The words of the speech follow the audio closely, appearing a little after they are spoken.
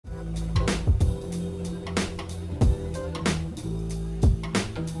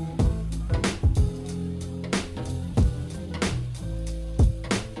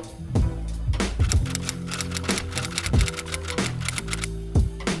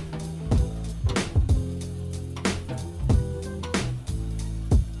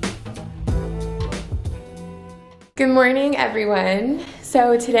Good morning, everyone.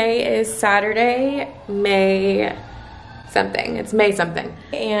 So today is Saturday, May something. It's May something.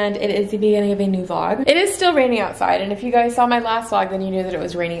 And it is the beginning of a new vlog. It is still raining outside, and if you guys saw my last vlog, then you knew that it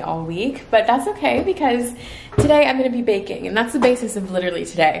was raining all week, but that's okay because today I'm gonna be baking, and that's the basis of literally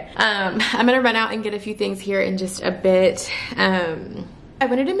today. I'm gonna run out and get a few things here in just a bit. I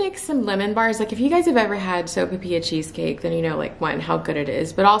wanted to make some lemon bars. Like, if you guys have ever had sopapilla cheesecake, then you know, like, one, how good it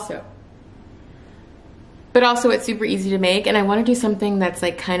is, but also it's super easy to make, and I want to do something that's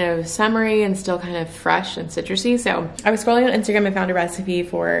like kind of summery and still kind of fresh and citrusy. So I was scrolling on Instagram and found a recipe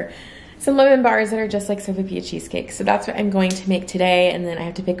for some lemon bars that are just like sopapilla cheesecake. So that's what I'm going to make today, and then I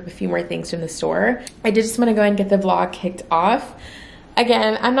have to pick up a few more things from the store. I did just want to go ahead and get the vlog kicked off.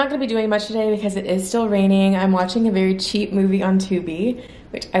 Again, I'm not going to be doing much today because it is still raining. I'm watching a very cheap movie on Tubi,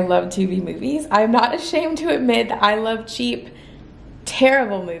 which I love Tubi movies. I'm not ashamed to admit that I love cheap,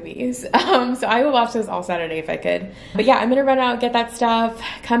 terrible movies. So I will watch those all Saturday if I could. But yeah, I'm gonna run out, get that stuff,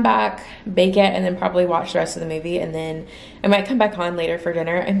 come back, bake it, and then probably watch the rest of the movie, and then I might come back on later for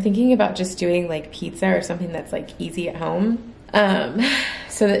dinner. I'm thinking about just doing like pizza or something that's like easy at home.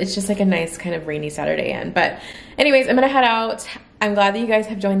 So that it's just like a nice kind of rainy Saturday in. But anyways, I'm gonna head out. I'm glad that you guys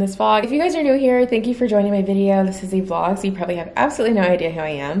have joined this vlog. If you guys are new here, thank you for joining my video. This is a vlog, so you probably have absolutely no idea who I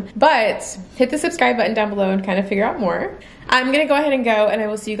am. But hit the subscribe button down below and kind of figure out more. I'm gonna go ahead and go, and I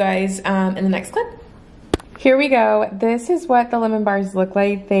will see you guys in the next clip. Here we go. This is what the lemon bars look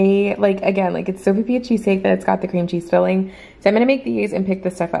like. They, like, again, like it's sopapilla cheesecake, but it's got the cream cheese filling. So I'm gonna make these and pick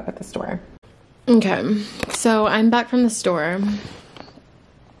this stuff up at the store. Okay, so I'm back from the store.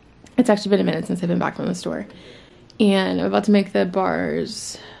 It's actually been a minute since I've been back from the store. And I'm about to make the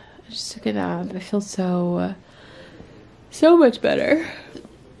bars. I just took a nap. I feel so much better.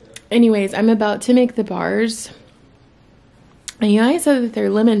 Anyways, I'm about to make the bars. And you guys said that they're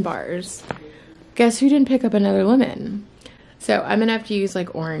lemon bars. Guess who didn't pick up another lemon? So I'm gonna have to use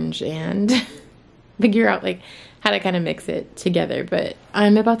like orange and figure out like how to kind of mix it together. But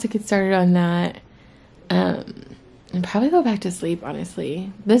I'm about to get started on that. And probably go back to sleep,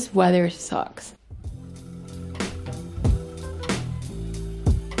 honestly. This weather sucks.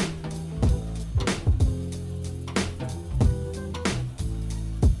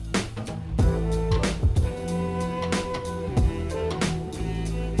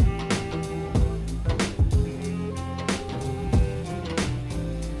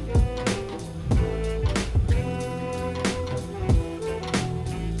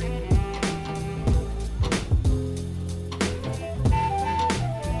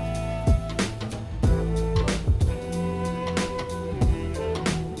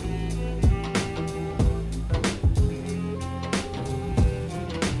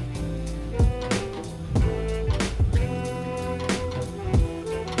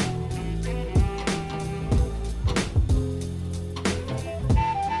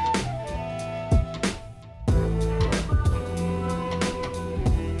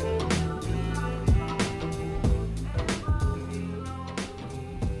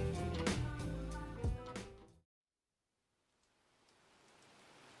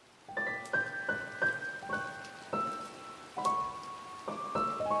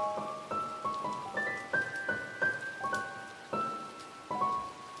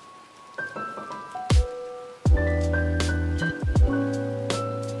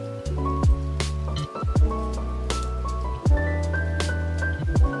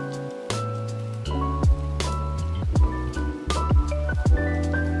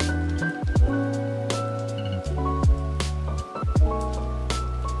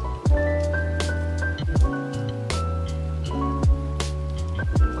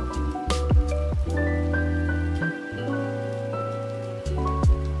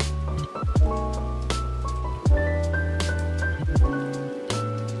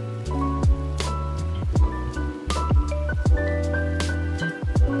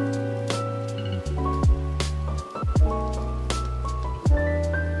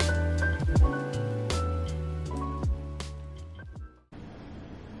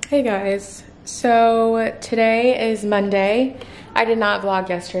 Hey guys, so today is Monday. I did not vlog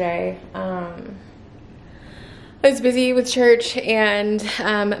yesterday. I was busy with church and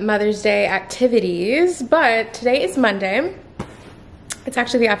Mother's Day activities, but today is Monday. It's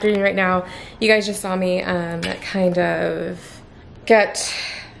actually the afternoon right now. You guys just saw me kind of get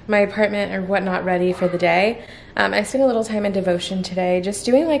my apartment or whatnot ready for the day. I spent a little time in devotion today, just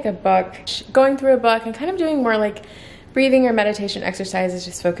doing like a book, going through a book and kind of doing more like breathing or meditation exercises,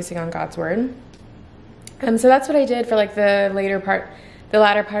 just focusing on God's word. So that's what I did for like the latter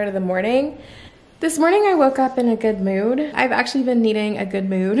part of the morning. This morning I woke up in a good mood. I've actually been needing a good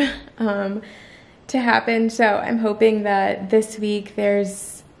mood to happen. So I'm hoping that this week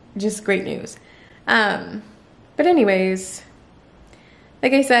there's just great news. But anyways,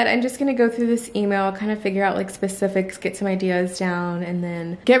 like I said, I'm just gonna go through this email, kind of figure out like specifics, get some ideas down, and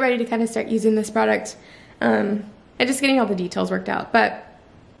then get ready to kind of start using this product. And just getting all the details worked out. But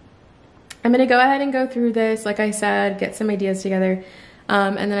I'm gonna go ahead and go through this, like I said, get some ideas together.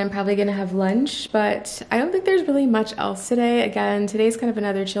 And then I'm probably gonna have lunch, but I don't think there's really much else today. Again, today's kind of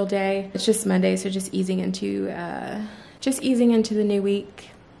another chill day. It's just Monday, so just easing into the new week.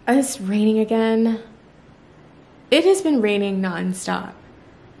 It's raining again. It has been raining nonstop.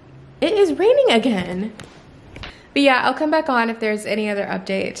 It is raining again. But yeah, I'll come back on if there's any other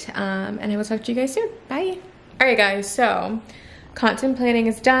update, and I will talk to you guys soon. Bye. All right, guys, so content planning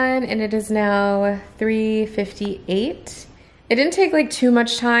is done, and it is now 3:58. It didn't take like too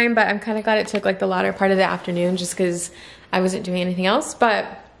much time, but I'm kind of glad it took like the latter part of the afternoon just because I wasn't doing anything else. But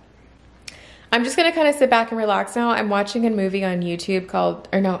I'm just gonna kind of sit back and relax now. I'm watching a movie on YouTube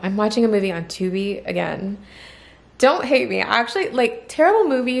I'm watching a movie on Tubi again. Don't hate me. Actually, like, terrible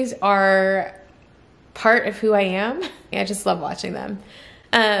movies are part of who I am. I just love watching them.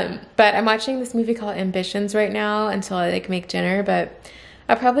 But I'm watching this movie called Ambitions right now until I like make dinner, but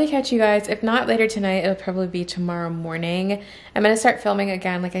I'll probably catch you guys. If not later tonight, it'll probably be tomorrow morning. I'm gonna start filming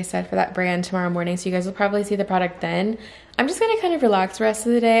again, like I said, for that brand tomorrow morning, so you guys will probably see the product then. I'm just gonna kind of relax the rest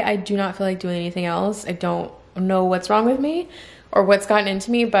of the day. I do not feel like doing anything else. I don't know what's wrong with me or what's gotten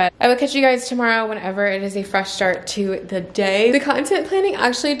into me, but I will catch you guys tomorrow whenever it is a fresh start to the day. The content planning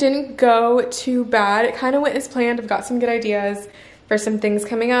actually didn't go too bad. It kind of went as planned. I've got some good ideas for some things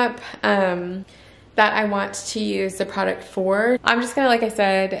coming up that I want to use the product for. I'm just gonna, like I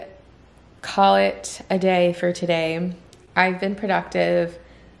said, call it a day for today. I've been productive.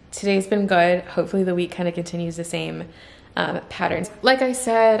 Today's been good. Hopefully the week kind of continues the same patterns. Like I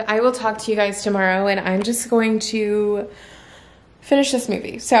said, I will talk to you guys tomorrow, and I'm just going to finish this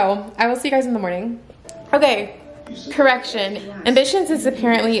movie. So I will see you guys in the morning. Okay, correction. Ambitions is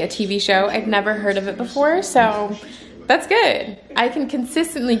apparently a TV show. I've never heard of it before, so that's good. I can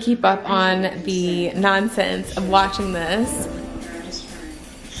consistently keep up on the nonsense of watching this.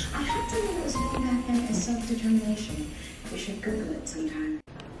 I have to know there's something back then as self-determination. We should Google it sometime.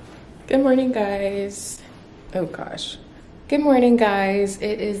 Good morning, guys. Oh gosh. Good morning, guys.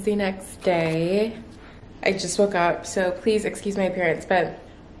 It is the next day. I just woke up, so please excuse my appearance, but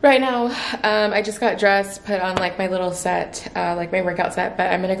right now, I just got dressed, put on like my little set, like my workout set,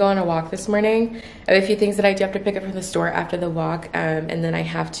 but I'm gonna go on a walk this morning. I have a few things that I do have to pick up from the store after the walk, and then I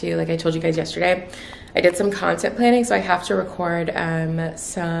have to, like I told you guys yesterday, I did some content planning, so I have to record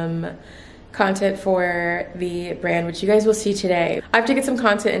some content for the brand, which you guys will see today. I have to get some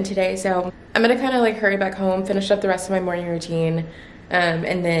content in today, so I'm gonna kind of like hurry back home, finish up the rest of my morning routine,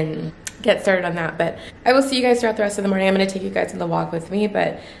 and then get started on that. But I will see you guys throughout the rest of the morning. I'm going to take you guys on the walk with me,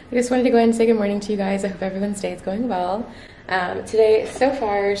 but I just wanted to go ahead and say good morning to you guys. I hope everyone's day is going well. Today, so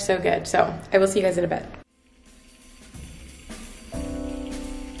far, so good. So I will see you guys in a bit.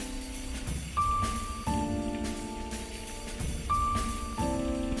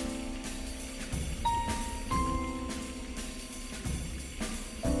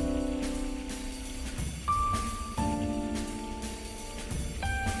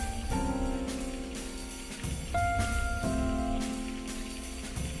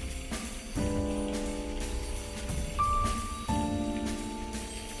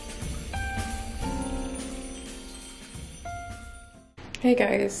 Hey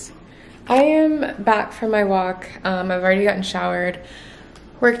guys, I am back from my walk. I've already gotten showered,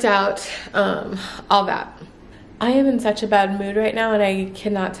 worked out, all that. I am in such a bad mood right now, and I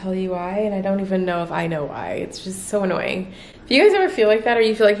cannot tell you why, and I don't even know if I know why. It's just so annoying. If you guys ever feel like that, or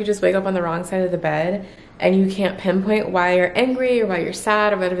you feel like you just wake up on the wrong side of the bed and you can't pinpoint why you're angry or why you're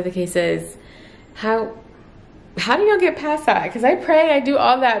sad or whatever the case is, how do y'all get past that? Because I pray, I do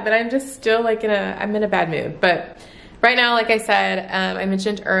all that, but I'm just still like I'm in a bad mood. But right now, like I said, I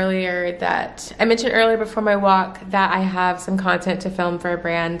mentioned earlier before my walk that I have some content to film for a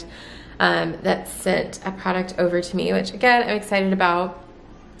brand that sent a product over to me, which again, I'm excited about.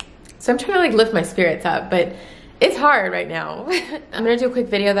 So I'm trying to like lift my spirits up, but it's hard right now. I'm gonna do a quick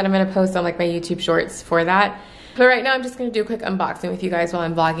video that I'm gonna post on like my YouTube shorts for that. But right now I'm just gonna do a quick unboxing with you guys while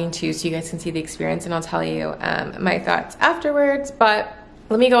I'm vlogging too, so you guys can see the experience, and I'll tell you my thoughts afterwards. But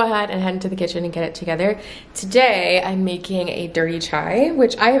let me go ahead and head into the kitchen and get it together. Today, I'm making a dirty chai,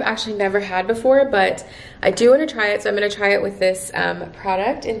 which I have actually never had before, but I do want to try it, so I'm going to try it with this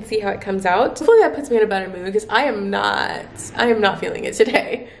product and see how it comes out. Hopefully that puts me in a better mood, because I am not feeling it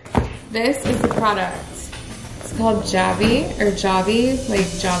today. This is the product. It's called Javi, like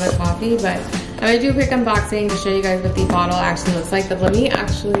Java coffee, but I'm gonna do a quick unboxing to show you guys what the bottle actually looks like, but let me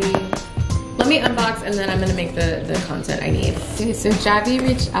unbox and then I'm gonna make the content I need. Okay, so Javi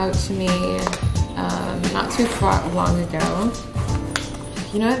reached out to me not too long ago.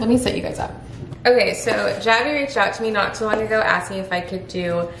 You know what, let me set you guys up. Okay, so Javi reached out to me not too long ago asking if I could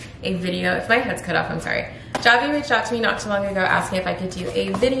do a video. If my head's cut off, I'm sorry. Javi reached out to me not too long ago asking if I could do a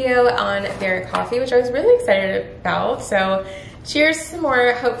video on their coffee, which I was really excited about. So cheers to some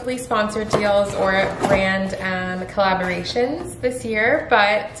more hopefully sponsored deals or brand collaborations this year.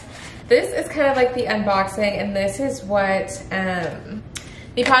 But this is kind of like the unboxing, and this is what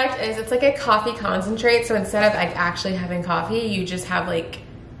the product is. It's like a coffee concentrate. So instead of like actually having coffee, you just have like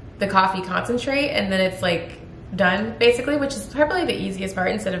the coffee concentrate, and then it's like done basically, which is probably the easiest part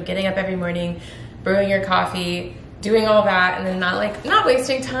instead of getting up every morning, brewing your coffee, doing all that, and then not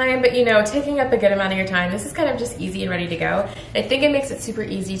wasting time, but you know, taking up a good amount of your time. This is kind of just easy and ready to go. I think it makes it super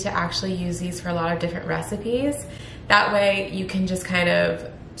easy to actually use these for a lot of different recipes. That way you can just kind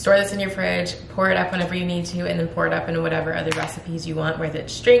of store this in your fridge, pour it up whenever you need to, and then pour it up into whatever other recipes you want, whether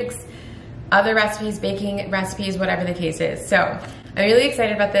it's drinks, other recipes, baking recipes, whatever the case is. So I'm really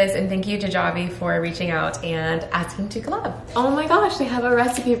excited about this, and thank you to Javi for reaching out and asking to collab. Oh my gosh, they have a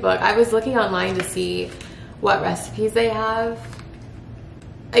recipe book. I was looking online to see what recipes they have,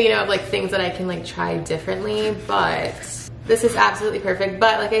 you know, like things that I can like try differently, but this is absolutely perfect.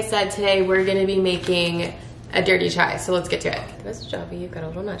 But like I said, today we're gonna be making a dirty chai, so let's get to it. This is Javi. You've got a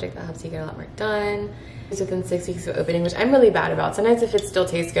little magic that helps you get a lot more done. It's within 6 weeks of opening, which I'm really bad about. Sometimes if it still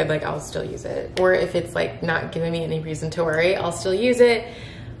tastes good, like I'll still use it. Or if it's like not giving me any reason to worry, I'll still use it.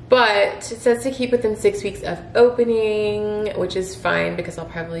 But it says to keep within 6 weeks of opening, which is fine because I'll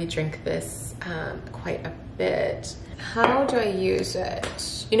probably drink this quite a bit. How do I use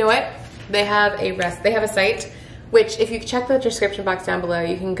it? You know what? They have a site, which if you check the description box down below,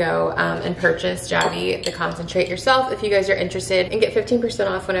 you can go and purchase Javi the concentrate yourself if you guys are interested, and get 15%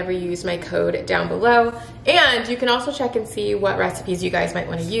 off whenever you use my code down below. And you can also check and see what recipes you guys might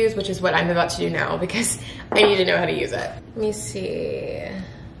want to use, which is what I'm about to do now because I need to know how to use it. Let me see.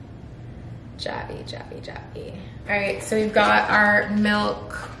 Javi. All right, so we've got our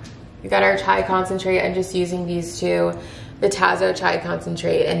milk. We've got our chai concentrate. I'm just using these two. The Tazo chai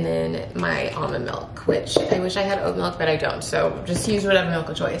concentrate, and then my almond milk, which I wish I had oat milk, but I don't. So just use whatever milk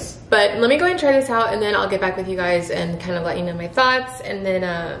of choice. But let me go ahead and try this out, and then I'll get back with you guys and kind of let you know my thoughts. And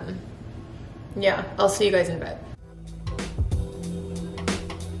then, yeah, I'll see you guys in a bit.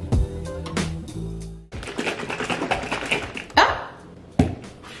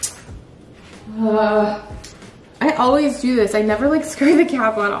 I always do this. I never like screw the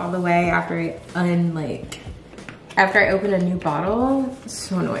cap on all the way after I open a new bottle. It's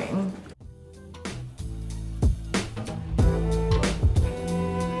so annoying.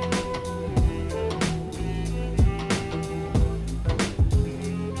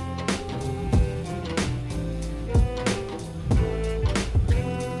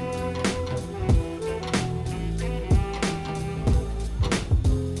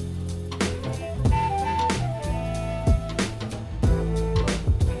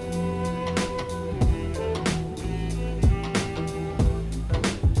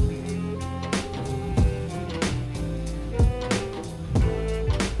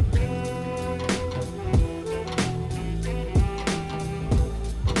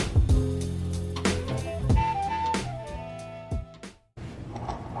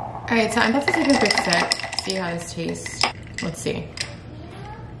 All right, so I'm about to take a quick sip, see how this tastes. Let's see.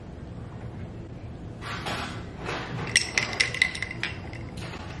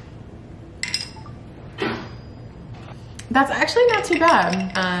 That's actually not too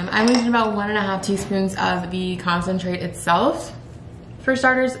bad. I'm using about 1.5 teaspoons of the concentrate itself. For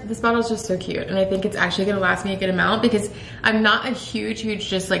starters, this bottle is just so cute, and I think it's actually gonna last me a good amount because I'm not a huge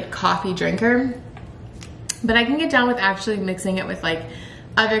just like coffee drinker, but I can get down with actually mixing it with like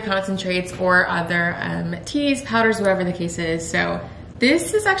other concentrates or other teas, powders, whatever the case is. So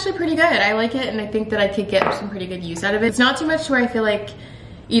this is actually pretty good. I like it, and I think that I could get some pretty good use out of it. It's not too much to where I feel like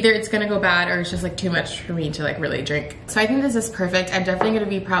either it's gonna go bad or it's just like too much for me to like really drink. So I think this is perfect. I'm definitely gonna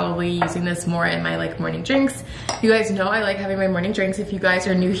be probably using this more in my like morning drinks. You guys know I like having my morning drinks if you guys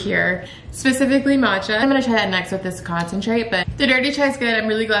are new here, specifically matcha. I'm gonna try that next with this concentrate, but the dirty chai is good. I'm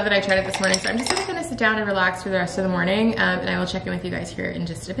really glad that I tried it this morning. So I'm just gonna sit down and relax for the rest of the morning, and I will check in with you guys here in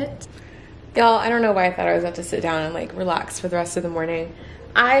just a bit. Y'all, I don't know why I thought I was about to sit down and like relax for the rest of the morning.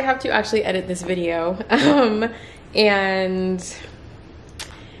 I have to actually edit this video and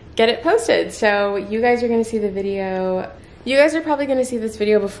get it posted. So you guys are gonna see the video. You guys are probably gonna see this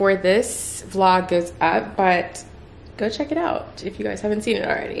video before this vlog goes up, but go check it out if you guys haven't seen it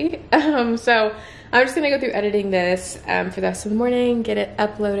already. So I'm just gonna go through editing this for the rest of the morning, get it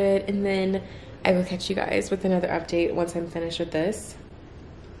uploaded, and then I will catch you guys with another update once I'm finished with this.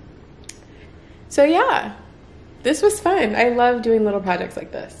 So yeah, this was fun. I love doing little projects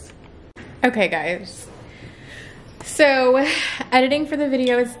like this. Okay guys, so editing for the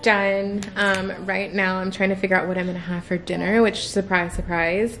video is done. Right now I'm trying to figure out what I'm gonna have for dinner, which, surprise,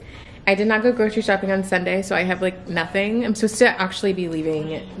 surprise, I did not go grocery shopping on Sunday, so I have like nothing. I'm supposed to actually be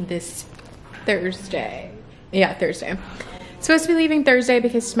leaving this Thursday. Yeah, Thursday. Supposed to be leaving Thursday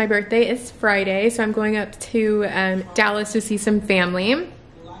because my birthday is Friday, so I'm going up to Dallas to see some family,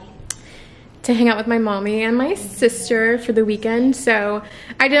 to hang out with my mommy and my sister for the weekend. So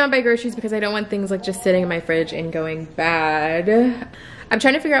I did not buy groceries because I don't want things like just sitting in my fridge and going bad. I'm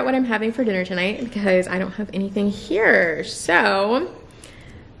trying to figure out what I'm having for dinner tonight because I don't have anything here. So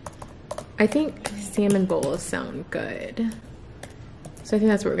I think salmon bowls sound good. So I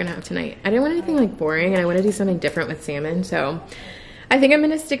think that's what we're gonna have tonight. I didn't want anything like boring, and I want to do something different with salmon. So I think I'm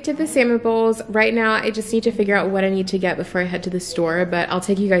gonna stick to the salmon bowls. Right now, I just need to figure out what I need to get before I head to the store, but I'll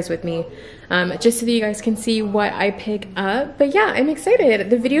take you guys with me just so that you guys can see what I pick up. But yeah, I'm excited.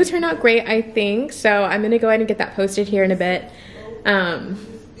 The video turned out great, I think. So I'm gonna go ahead and get that posted here in a bit.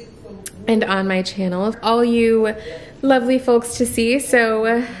 And on my channel, all you lovely folks to see.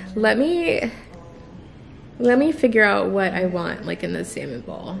 So let me figure out what I want like in this salmon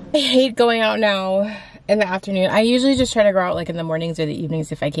bowl. I hate going out now in the afternoon. I usually just try to go out like in the mornings or the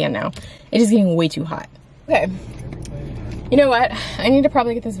evenings if I can now. It is getting way too hot. Okay, you know what? I need to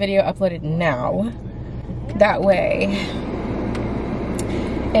probably get this video uploaded now. That way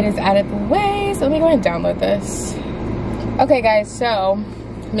it is out of the way. So let me go ahead and download this. Okay guys, so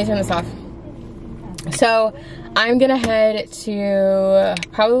let me turn this off. So I'm gonna head to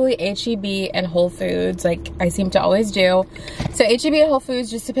probably HEB and Whole Foods like I seem to always do. So HEB and Whole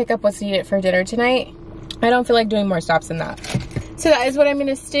Foods just to pick up what's needed for dinner tonight. I don't feel like doing more stops than that. So that is what I'm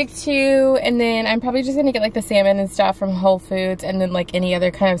gonna stick to, and then I'm probably just gonna get like the salmon and stuff from Whole Foods, and then like any other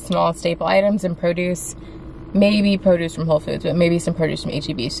kind of small staple items and produce. Maybe produce from Whole Foods, but maybe some produce from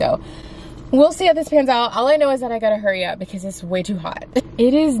HEB. So we'll see how this pans out. All I know is that I gotta hurry up because it's way too hot.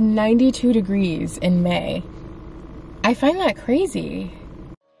 It is 92 degrees in May. I find that crazy.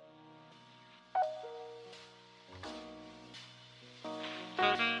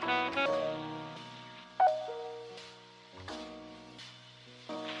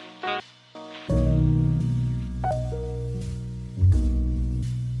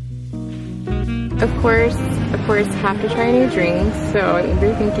 Of course, have to try new drinks. So I'm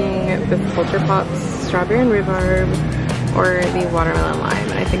either thinking the Culture Pops strawberry and rhubarb or the watermelon lime.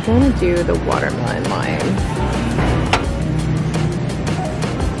 And I think I'm gonna do the watermelon lime.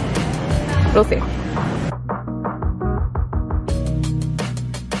 We'll see.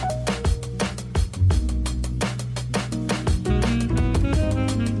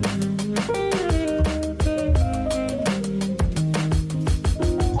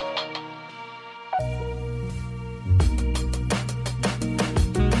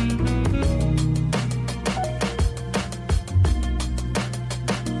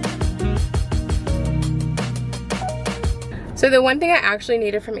 So the one thing I actually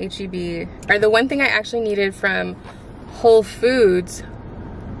needed from HEB, or the one thing I actually needed from Whole Foods,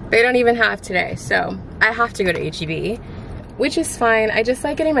 they don't even have today. So I have to go to HEB, which is fine. I just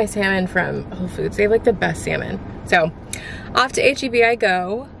like getting my salmon from Whole Foods. They have like the best salmon. So off to HEB I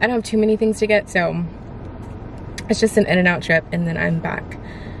go. I don't have too many things to get, so it's just an in and out trip, and then I'm back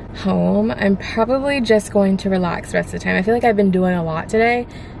home. I'm probably just going to relax the rest of the time. I feel like I've been doing a lot today,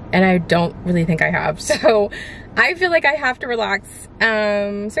 and I don't really think I have. So I feel like I have to relax.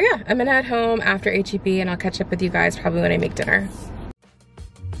 So yeah, I'm gonna head home after HEB, and I'll catch up with you guys probably when I make dinner.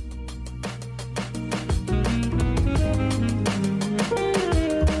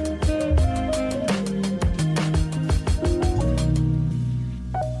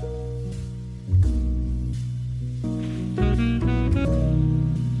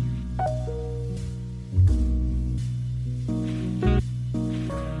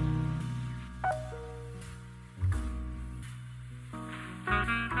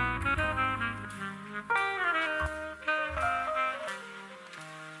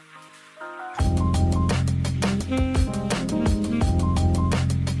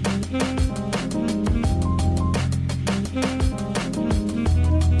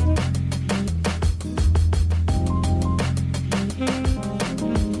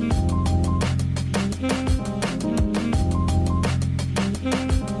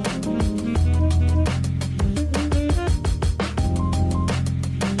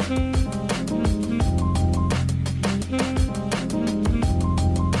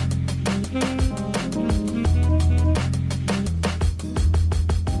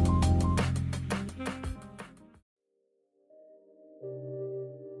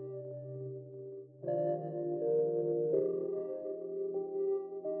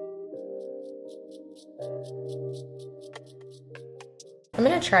 I'm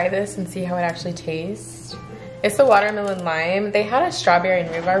gonna try this and see how it actually tastes. It's the watermelon lime. They had a strawberry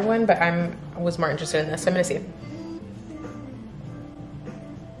and rhubarb one, but I was more interested in this, so I'm gonna see.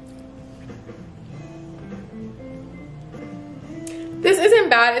 This isn't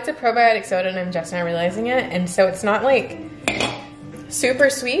bad. It's a probiotic soda and I'm just now realizing it. And so it's not like super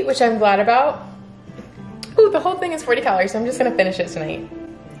sweet, which I'm glad about. Ooh, the whole thing is 40 calories, so I'm just gonna finish it tonight.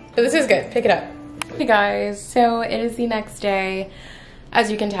 But this is good, pick it up. Hey guys, so it is the next day,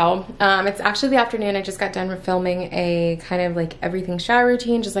 as you can tell. It's actually the afternoon. I just got done filming a kind of like everything shower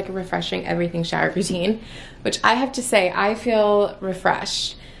routine, just like a refreshing everything shower routine, which I have to say, I feel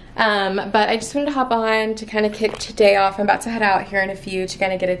refreshed. But I just wanted to hop on to kind of kick today off. I'm about to head out here in a few to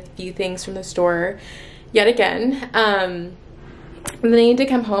kind of get a few things from the store yet again. And then I need to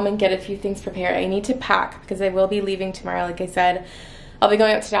come home and get a few things prepared. I need to pack because I will be leaving tomorrow. Like I said, I'll be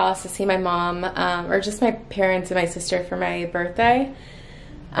going up to Dallas to see my mom, or just my parents and my sister for my birthday.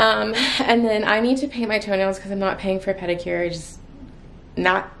 And then I need to paint my toenails because I'm not paying for a pedicure. I'm just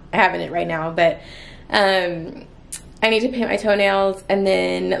not having it right now, but I need to paint my toenails and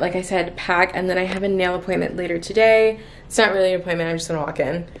then, like I said, pack, and then I have a nail appointment later today. It's not really an appointment, I'm just gonna walk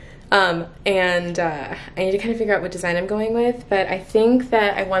in. I need to kind of figure out what design I'm going with, but I think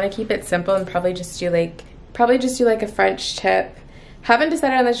that I want to keep it simple and probably just do like a French tip. Haven't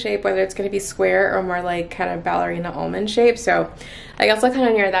decided on the shape, whether it's going to be square or more like kind of ballerina almond shape, so I guess I'll kind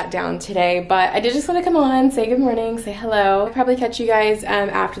of narrow that down today. But I did just want to come on, say good morning, say hello. I'll probably catch you guys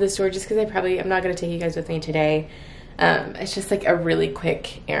after the store just because I'm not going to take you guys with me today. It's just like a really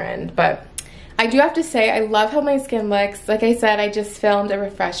quick errand, but I do have to say I love how my skin looks. Like I said, I just filmed a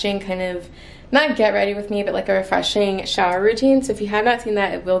refreshing kind of, not get ready with me, but like a refreshing shower routine. So if you have not seen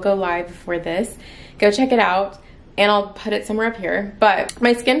that, it will go live before this. Go check it out, and I'll put it somewhere up here. But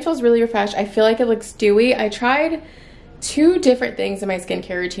my skin feels really refreshed. I feel like it looks dewy. I tried 2 different things in my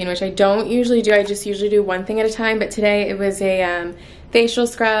skincare routine, which I don't usually do. I just usually do one thing at a time, but today it was a facial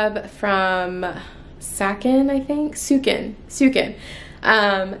scrub from Sukin, I think? Sukin.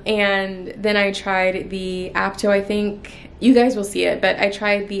 And then I tried the Apto, I think. You guys will see it, but I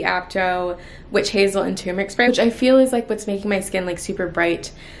tried the Apto Witch Hazel and Turmeric Spray, which I feel is like what's making my skin like super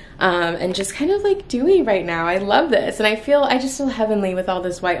bright and just kind of like dewy right now. I love this, and I just feel heavenly with all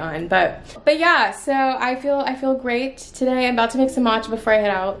this white on. But yeah, so I feel great today. I'm about to make some matcha before I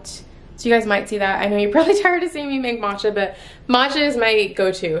head out. So you guys might see that. I know you're probably tired of seeing me make matcha, but matcha is my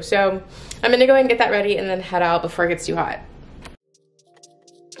go-to. So I'm gonna go ahead and get that ready and then head out before it gets too hot.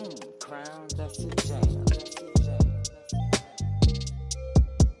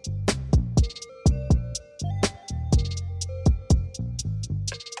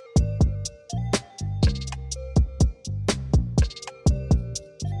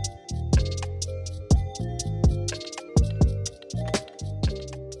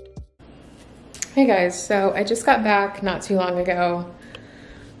 Hey guys, so I just got back not too long ago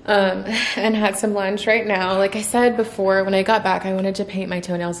and had some lunch right now. Like I said before, when I got back, I wanted to paint my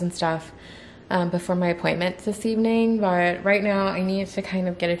toenails and stuff before my appointment this evening, but right now I need to kind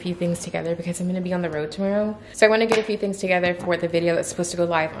of get a few things together because I'm going to be on the road tomorrow. So I want to get a few things together for the video that's supposed to go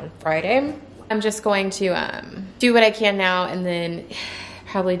live on Friday. I'm just going to do what I can now and then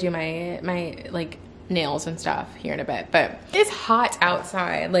probably do my like nails and stuff here in a bit. But it's hot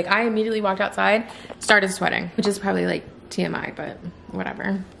outside. Like I immediately walked outside, started sweating, which is probably like TMI, but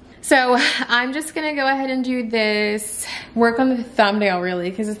whatever. So I'm just gonna go ahead and do this, work on the thumbnail really,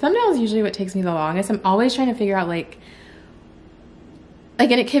 because the thumbnail is usually what takes me the longest. I'm always trying to figure out like,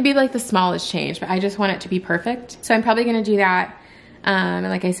 and it could be like the smallest change, but I just want it to be perfect. So I'm probably gonna do that. And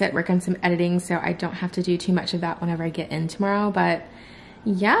like I said, work on some editing so I don't have to do too much of that whenever I get in tomorrow. But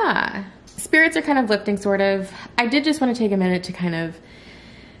yeah, spirits are kind of lifting, sort of. I did just want to take a minute to kind of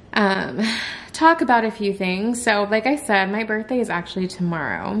talk about a few things. So like I said, my birthday is actually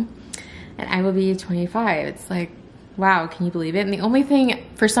tomorrow and I will be 25. It's like, wow, can you believe it? And the only thing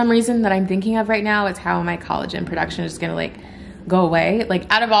for some reason that I'm thinking of right now is how my collagen production is gonna like go away.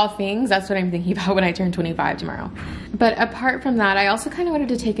 Like out of all things, that's what I'm thinking about when I turn 25 tomorrow. But apart from that, I also kind of wanted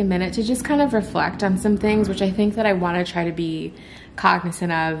to take a minute to just kind of reflect on some things, which I think that I want to try to be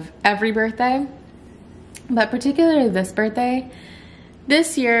cognizant of every birthday, but particularly this birthday.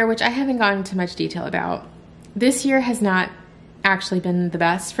 This year, which I haven't gone into much detail about, this year has not actually been the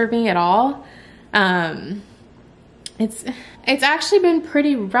best for me at all. It's actually been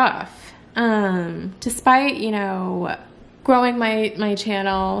pretty rough, despite, you know, growing my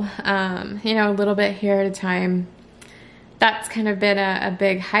channel, you know, a little bit here at a time. That's kind of been a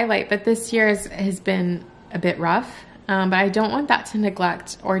big highlight, but this year has been a bit rough. But I don't want that to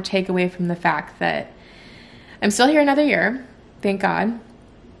neglect or take away from the fact that I'm still here another year, thank God.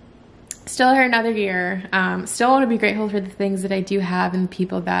 still here another year. Still want to be grateful for the things that I do have and the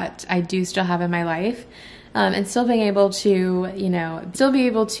people that I do still have in my life. And still being able to, you know, still be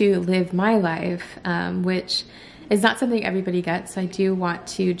able to live my life, which is not something everybody gets. I do want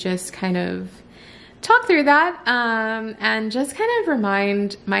to just kind of talk through that and just kind of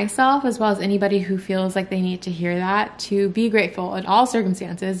remind myself, as well as anybody who feels like they need to hear that, to be grateful in all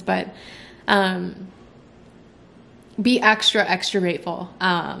circumstances, but be extra grateful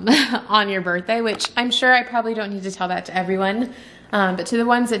on your birthday, which I'm sure I probably don't need to tell that to everyone, but to the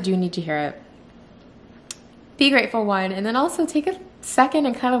ones that do need to hear it, be grateful, one, and then also take a second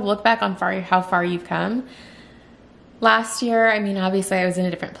and kind of look back on how far you've come. Last year, I mean, obviously I was in a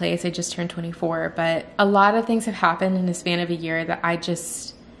different place. I just turned 24, but a lot of things have happened in the span of a year that I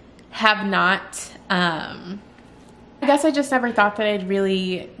just have not, I guess I just never thought that I'd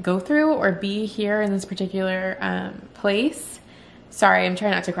really go through or be here in this particular place. Sorry, I'm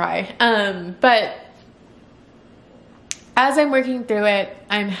trying not to cry. But as I'm working through it,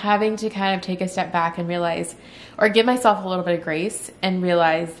 I'm having to kind of take a step back and realize, or give myself a little bit of grace and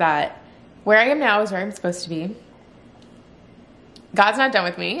realize that where I am now is where I'm supposed to be. God's not done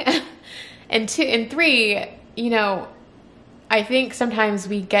with me. And three, you know, I think sometimes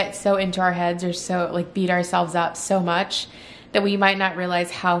we get so into our heads or so like beat ourselves up so much that we might not realize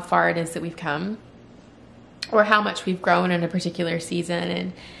how far it is that we've come or how much we've grown in a particular season.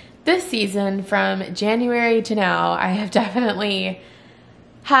 And this season, from January to now, I have definitely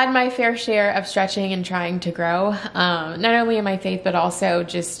had my fair share of stretching and trying to grow, not only in my faith, but also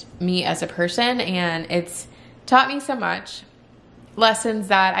just me as a person. And it's taught me so much. Lessons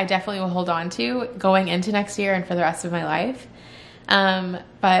that I definitely will hold on to going into next year and for the rest of my life.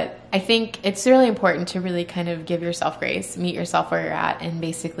 But I think it's really important to really kind of give yourself grace, meet yourself where you're at, and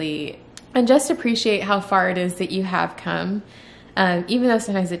basically, and just appreciate how far it is that you have come, even though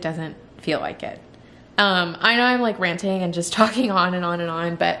sometimes it doesn't feel like it. I know I'm like ranting and just talking on and on and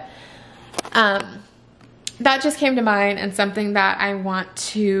on, but that just came to mind and something that I want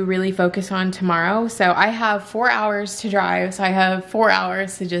to really focus on tomorrow. So I have 4 hours to drive. So I have 4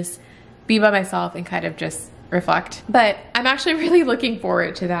 hours to just be by myself and kind of just reflect. But I'm actually really looking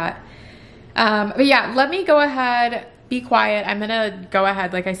forward to that. But yeah, let me go ahead, be quiet. I'm gonna go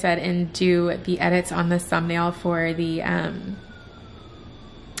ahead, like I said, and do the edits on this thumbnail for the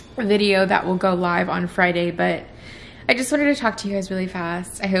video that will go live on Friday. But I just wanted to talk to you guys really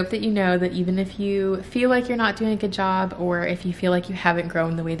fast. I hope that you know that even if you feel like you're not doing a good job, or if you feel like you haven't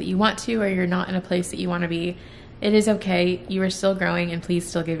grown the way that you want to, or you're not in a place that you want to be, it is okay. You are still growing, and please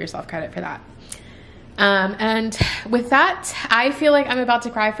still give yourself credit for that. And with that, I feel like I'm about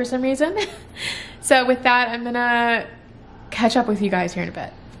to cry for some reason. So with that, I'm gonna catch up with you guys here in a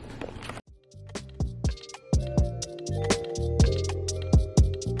bit.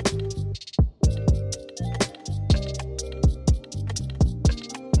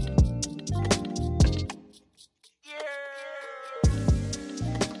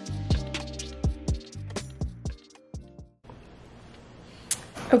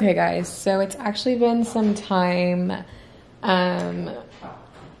 Okay guys, so it's actually been some time that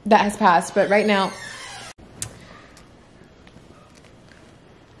has passed, but right now,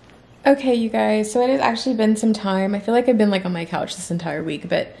 okay you guys, so it has actually been some time. I feel like I've been like on my couch this entire week,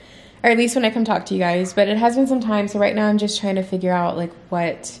 but, or at least when I come talk to you guys, but it has been some time. So right now I'm just trying to figure out like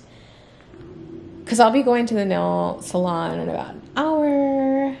what, because I'll be going to the nail salon in about an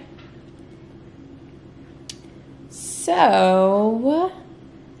hour. So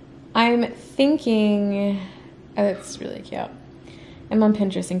I'm thinking, oh, that's really cute. I'm on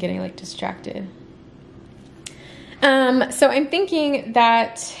Pinterest and getting like distracted. So I'm thinking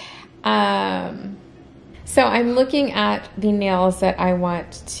that, so I'm looking at the nails that I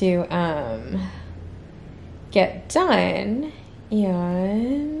want to, get done,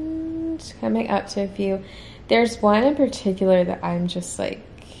 and coming up to a few. There's one in particular that I'm just like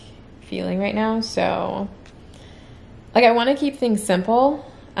feeling right now. So like, I want to keep things simple.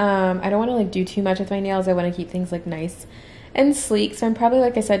 I don't want to like do too much with my nails. I want to keep things like nice and sleek. So I'm probably,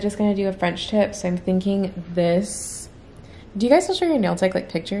 like I said, just going to do a French tip. So I'm thinking this. Do you guys still show your nails like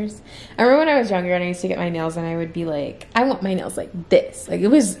pictures? I remember when I was younger and I used to get my nails and I would be like, I want my nails like this. Like it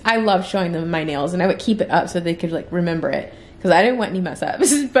was, I love showing them my nails, and I would keep it up so they could like remember it, because I didn't want any mess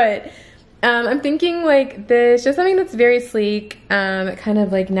ups. But I'm thinking like this, just something that's very sleek, kind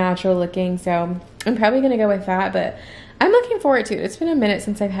of like natural looking. So I'm probably going to go with that, but I'm looking forward to it. It's been a minute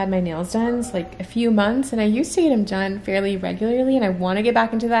since I've had my nails done. It's like a few months, and I used to get them done fairly regularly, and I want to get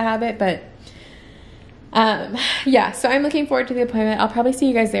back into that habit. But yeah, so I'm looking forward to the appointment. I'll probably see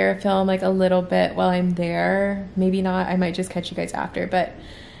you guys there, film like a little bit while I'm there. Maybe not. I might just catch you guys after. But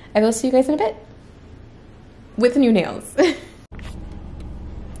I will see you guys in a bit with new nails.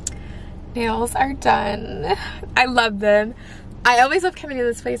 Nails are done. I love them. I always love coming to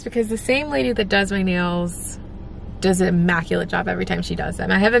this place because the same lady that does my nails does an immaculate job every time she does them.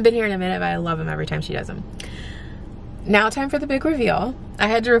 I haven't been here in a minute, but I love them every time she does them. Now time for the big reveal. I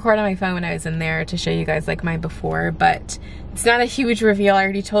had to record on my phone when I was in there to show you guys like my before, but it's not a huge reveal. I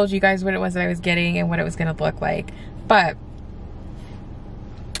already told you guys what it was that I was getting and what it was gonna look like, but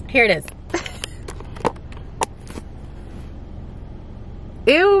here it is.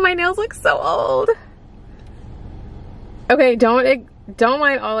 Ew, my nails look so old. Okay, don't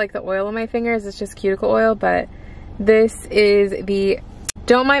mind all like the oil on my fingers. It's just cuticle oil, but this is the,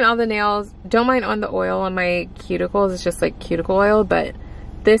 don't mind all the nails, don't mind on the oil on my cuticles. It's just like cuticle oil, but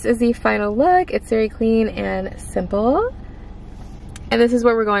this is the final look. It's very clean and simple. And this is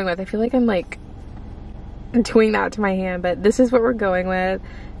what we're going with. I feel like I'm like doing that to my hand, but this is what we're going with.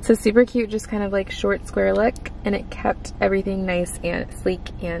 It's a super cute, just kind of like short square look, and it kept everything nice and sleek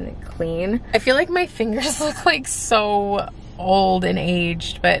and clean. I feel like my fingers look like so old and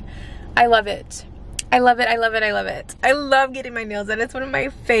aged, but I love it. I love it, I love it, I love it. I love getting my nails done. It's one of my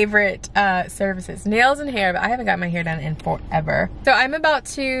favorite services. Nails and hair, but I haven't got my hair done in forever. So I'm about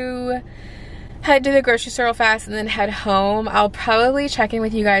to head to the grocery store real fast and then head home. I'll probably check in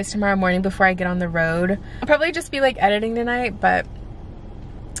with you guys tomorrow morning before I get on the road. I'll probably just be like editing tonight, but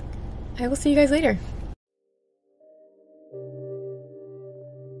I will see you guys later.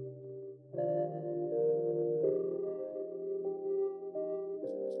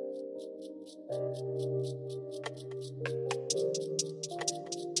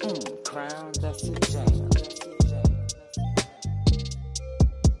 Crown, that's a jam.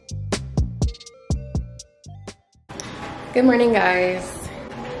 Good morning, guys.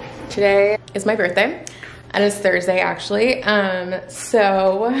 Today is my birthday, and it's Thursday actually.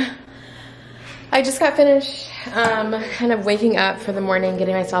 So I just got finished kind of waking up for the morning,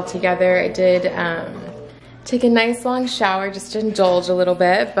 getting myself together. I did take a nice long shower just to indulge a little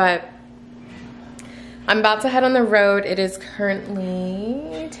bit, but I'm about to head on the road. It is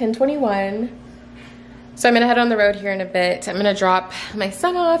currently 10:21. So I'm gonna head on the road here in a bit. I'm gonna drop my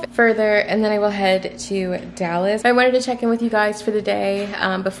son off further, and then I will head to Dallas. I wanted to check in with you guys for the day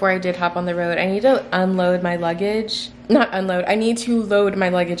before I did hop on the road. I need to unload my luggage. Not unload, I need to load my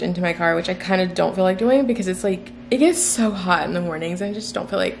luggage into my car, which I kind of don't feel like doing because it's like, it gets so hot in the mornings. I just don't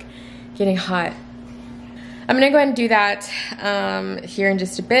feel like getting hot. I'm gonna go ahead and do that here in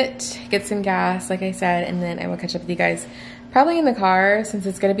just a bit, get some gas, like I said, and then I will catch up with you guys probably in the car since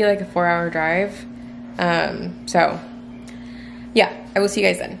it's gonna be like a 4-hour drive. So yeah, I will see you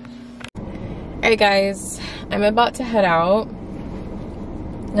guys then. All right, guys, I'm about to head out.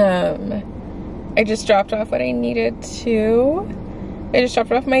 I just dropped off what I needed to. I just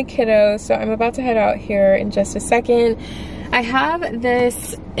dropped off my kiddos, so I'm about to head out here in just a second. I have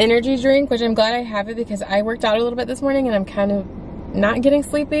this energy drink, which I'm glad I have it because I worked out a little bit this morning and I'm kind of not getting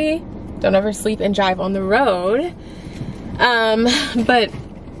sleepy. Don't ever sleep and drive on the road. But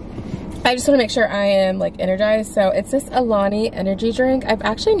I just want to make sure I am like energized. So it's this Alani energy drink. I've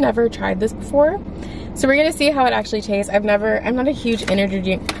actually never tried this before. So we're gonna see how it actually tastes. I'm not a huge energy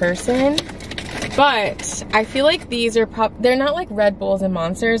drink person, but I feel like these are they're not like Red Bulls and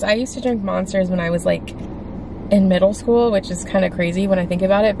Monsters. I used to drink Monsters when I was like in middle school, which is kind of crazy when I think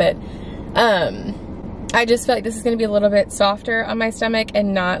about it, but I just feel like this is gonna be a little bit softer on my stomach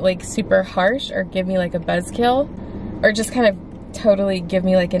and not like super harsh or give me like a buzzkill, or just kind of totally give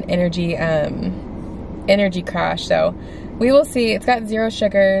me like an energy crash. So we will see. It's got 0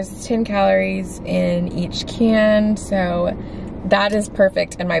 sugars, 10 calories in each can, so that is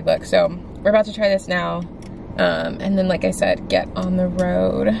perfect in my book. So we're about to try this now, and then like I said, get on the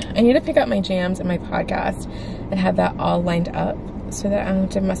road. I need to pick up my jams and my podcast and have that all lined up so that I don't have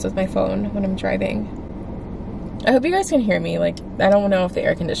to mess with my phone when I'm driving. I hope you guys can hear me. Like, I don't know if the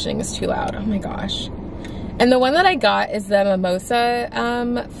air conditioning is too loud. Oh my gosh. And the one that I got is the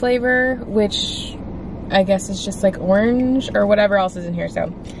mimosa flavor, which I guess is just like orange or whatever else is in here.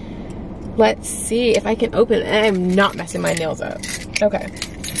 So let's see if I can open it. I'm not messing my nails up. Okay.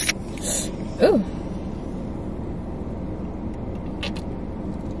 Ooh.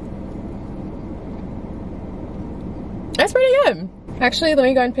 That's pretty good. Actually, let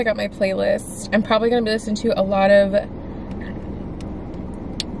me go and pick up my playlist. I'm probably gonna be listening to a lot of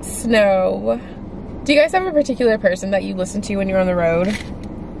Snow. Do you guys have a particular person that you listen to when you're on the road?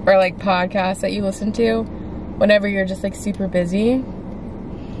 Or like podcasts that you listen to whenever you're just like super busy?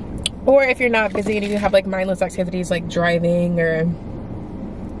 Or if you're not busy and you have like mindless activities like driving or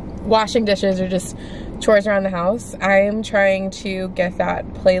washing dishes or just chores around the house. I am trying to get that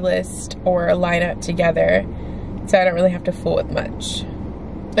playlist or lineup together so I don't really have to fool with much.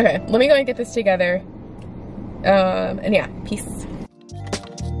 Okay, let me go and get this together. And yeah, peace.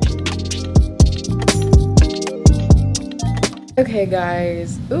 Okay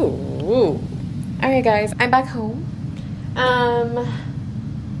guys, ooh. All right guys, I'm back home.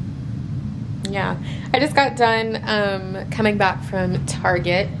 Yeah, I just got done coming back from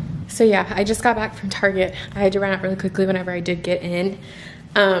Target. So yeah, I just got back from Target. I had to run out really quickly whenever I did get in.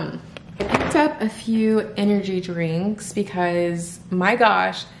 I picked up a few energy drinks because my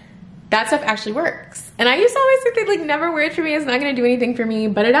gosh, that stuff actually works. And I used to always think they like never worked for me, it's not gonna do anything for me,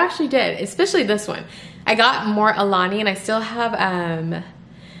 but it actually did, especially this one. I got more Alani and I still have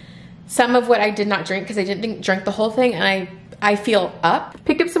some of what I did not drink because I didn't drink the whole thing, and I feel up.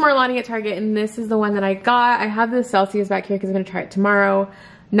 Picked up some more Alani at Target, and this is the one that I got. I have the Celsius back here because I'm gonna try it tomorrow.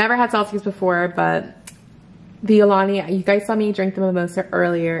 Never had Celsius before, but the Alani, you guys saw me drink the mimosa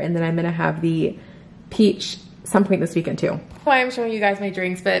earlier, and then I'm gonna have the peach some point this weekend too. Why I'm showing you guys my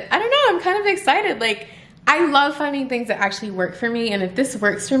drinks, but I don't know, I'm kind of excited. Like, I love finding things that actually work for me, and if this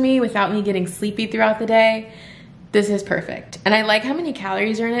works for me without me getting sleepy throughout the day, this is perfect. And I like how many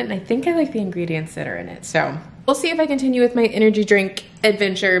calories are in it, and I think I like the ingredients that are in it. So we'll see if I continue with my energy drink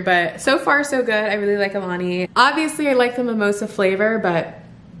adventure, but so far so good. I really like Alani. Obviously I like the mimosa flavor, but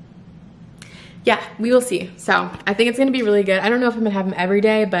yeah, we will see. So I think it's gonna be really good. I don't know if I'm gonna have them every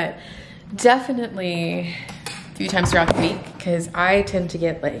day, but definitely a few times throughout the week, because I tend to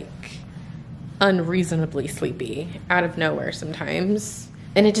get like unreasonably sleepy out of nowhere sometimes.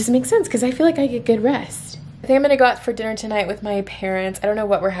 And it just makes sense because I feel like I get good rest. I think I'm gonna go out for dinner tonight with my parents. I don't know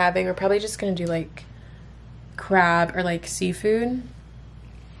what we're having. We're probably just gonna do like crab or like seafood.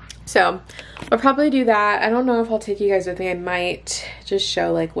 So we'll probably do that. I don't know if I'll take you guys with me. I might just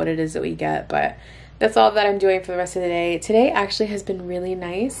show like what it is that we get, but that's all that I'm doing for the rest of the day. Today actually has been really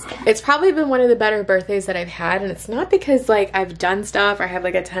nice. It's probably been one of the better birthdays that I've had, and it's not because like I've done stuff or I have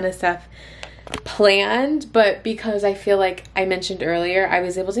like a ton of stuff planned, but because I feel like I mentioned earlier, I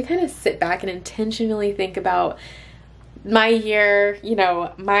was able to kind of sit back and intentionally think about my year, you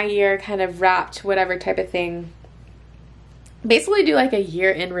know, my year kind of wrapped, whatever type of thing. Basically do like a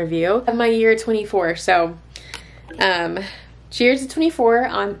year in review of my year 24. So cheers to 24,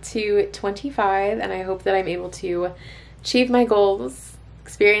 on to 25, and I hope that I'm able to achieve my goals,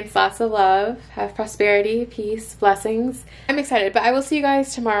 experience lots of love, have prosperity, peace, blessings. I'm excited, but I will see you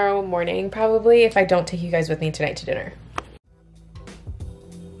guys tomorrow morning, probably, if I don't take you guys with me tonight to dinner.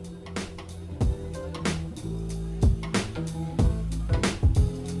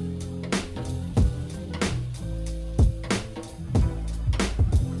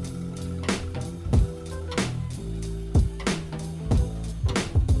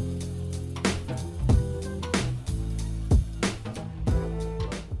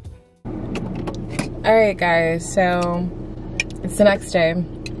 Alright guys, so it's the next day,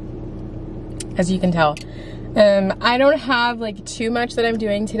 as you can tell. I don't have like too much that I'm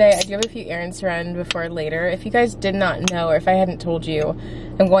doing today. I do have a few errands to run before later. If you guys did not know, or if I hadn't told you,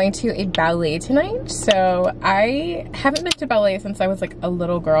 I'm going to a ballet tonight. So I haven't been to ballet since I was like a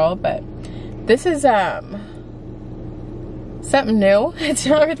little girl, but this is something new. It's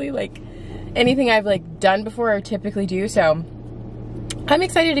not really like anything I've like done before or typically do, so I'm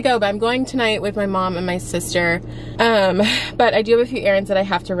excited to go. But I'm going tonight with my mom and my sister. But I do have a few errands that I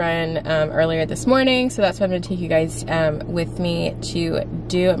have to run earlier this morning, so that's what I'm going to take you guys with me to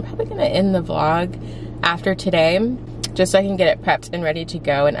do. I'm probably going to end the vlog after today, just so I can get it prepped and ready to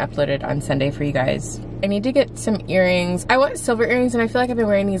go and upload it on Sunday for you guys. I need to get some earrings. I want silver earrings, and I feel like I've been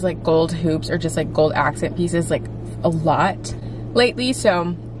wearing these like gold hoops or just like gold accent pieces like a lot lately, so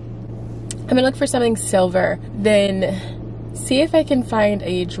I'm gonna look for something silver, then see if I can find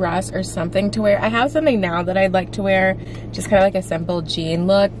a dress or something to wear. I have something now that I'd like to wear, just kind of like a simple jean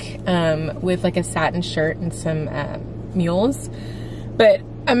look with like a satin shirt and some mules, but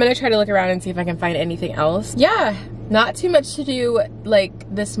I'm gonna try to look around and see if I can find anything else. Yeah, not too much to do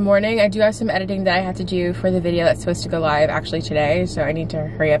like this morning. I do have some editing that I have to do for the video that's supposed to go live actually today, so I need to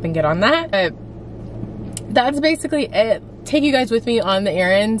hurry up and get on that. But that's basically it. Take you guys with me on the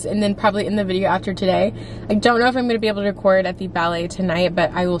errands, and then probably in the video after today. I don't know if I'm going to be able to record at the ballet tonight,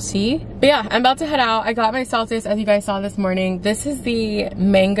 but I will see. But yeah, I'm about to head out. I got my Celsius, as you guys saw this morning. This is the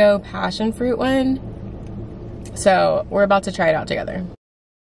mango passion fruit one, so we're about to try it out together.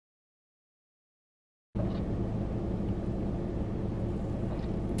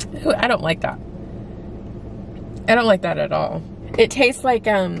 Ooh, I don't like that. I don't like that at all. It tastes like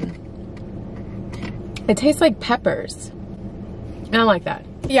peppers. I don't like that.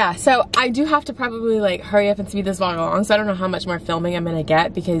 Yeah, so I do have to probably like hurry up and speed this vlog along, so I don't know how much more filming I'm gonna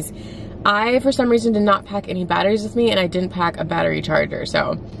get because I, for some reason, did not pack any batteries with me and I didn't pack a battery charger,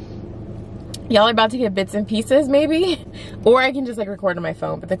 so y'all are about to get bits and pieces maybe, or I can just like record on my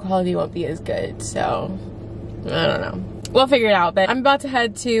phone, but the quality won't be as good, so I don't know. We'll figure it out, but I'm about to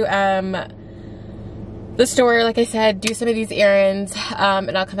head to the store, like I said, do some of these errands,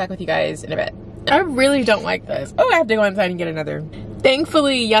 and I'll come back with you guys in a bit. I really don't like this. Oh, I have to go inside and get another.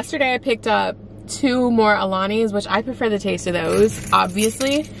 Thankfully, yesterday I picked up 2 more Alanis, which I prefer the taste of those,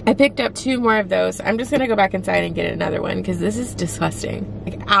 obviously. I picked up 2 more of those. I'm just gonna go back inside and get another one because this is disgusting.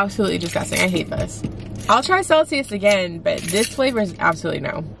 Like, absolutely disgusting. I hate this. I'll try Celsius again, but this flavor is absolutely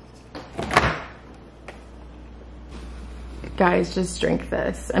no. Guys, just drink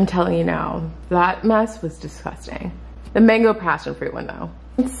this. I'm telling you now, that mess was disgusting. The mango passion fruit one though.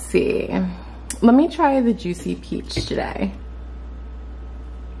 Let's see. Let me try the juicy peach today.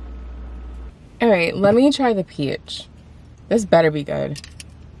 All right, let me try the peach. This better be good.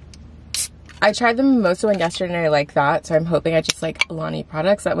 I tried the mimosa one yesterday and I like that, so I'm hoping I just like Alani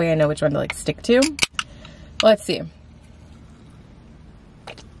products. That way I know which one to like stick to. Let's see.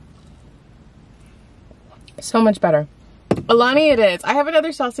 So much better. Alani it is. I have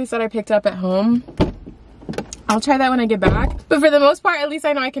another Celsius that I picked up at home. I'll try that when I get back. But for the most part, at least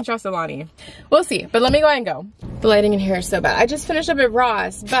I know I can trust Alani. We'll see, but let me go ahead and go. The lighting in here is so bad. I just finished up at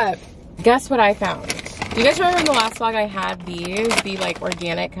Ross, but guess what I found? Do you guys remember in the last vlog I had these, the like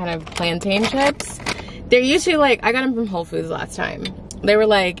organic kind of plantain chips? They're usually like, I got them from Whole Foods last time. They were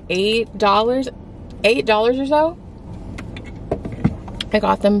like $8 or so. I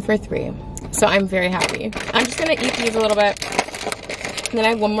got them for $3. So I'm very happy. I'm just gonna eat these a little bit. And then I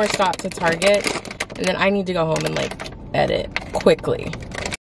have one more stop to Target. And then I need to go home and like edit quickly.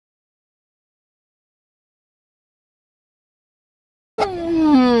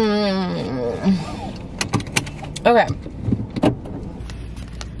 Okay.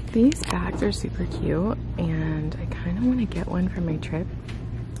 These bags are super cute and I kind of want to get one for my trip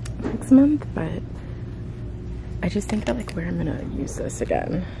next month, but I just think that like where I'm gonna use this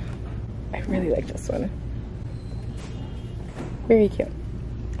again. I really like this one. Very cute.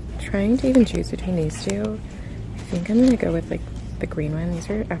 Trying to even choose between these two. I think I'm gonna go with like the green one. These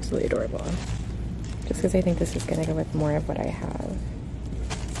are absolutely adorable. Just because I think this is gonna go with more of what I have.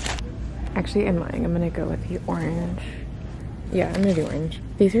 Actually, I'm lying. I'm gonna go with the orange. Yeah, I'm gonna do orange.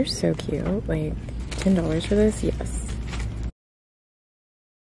 These are so cute. Like $10 for this? Yes.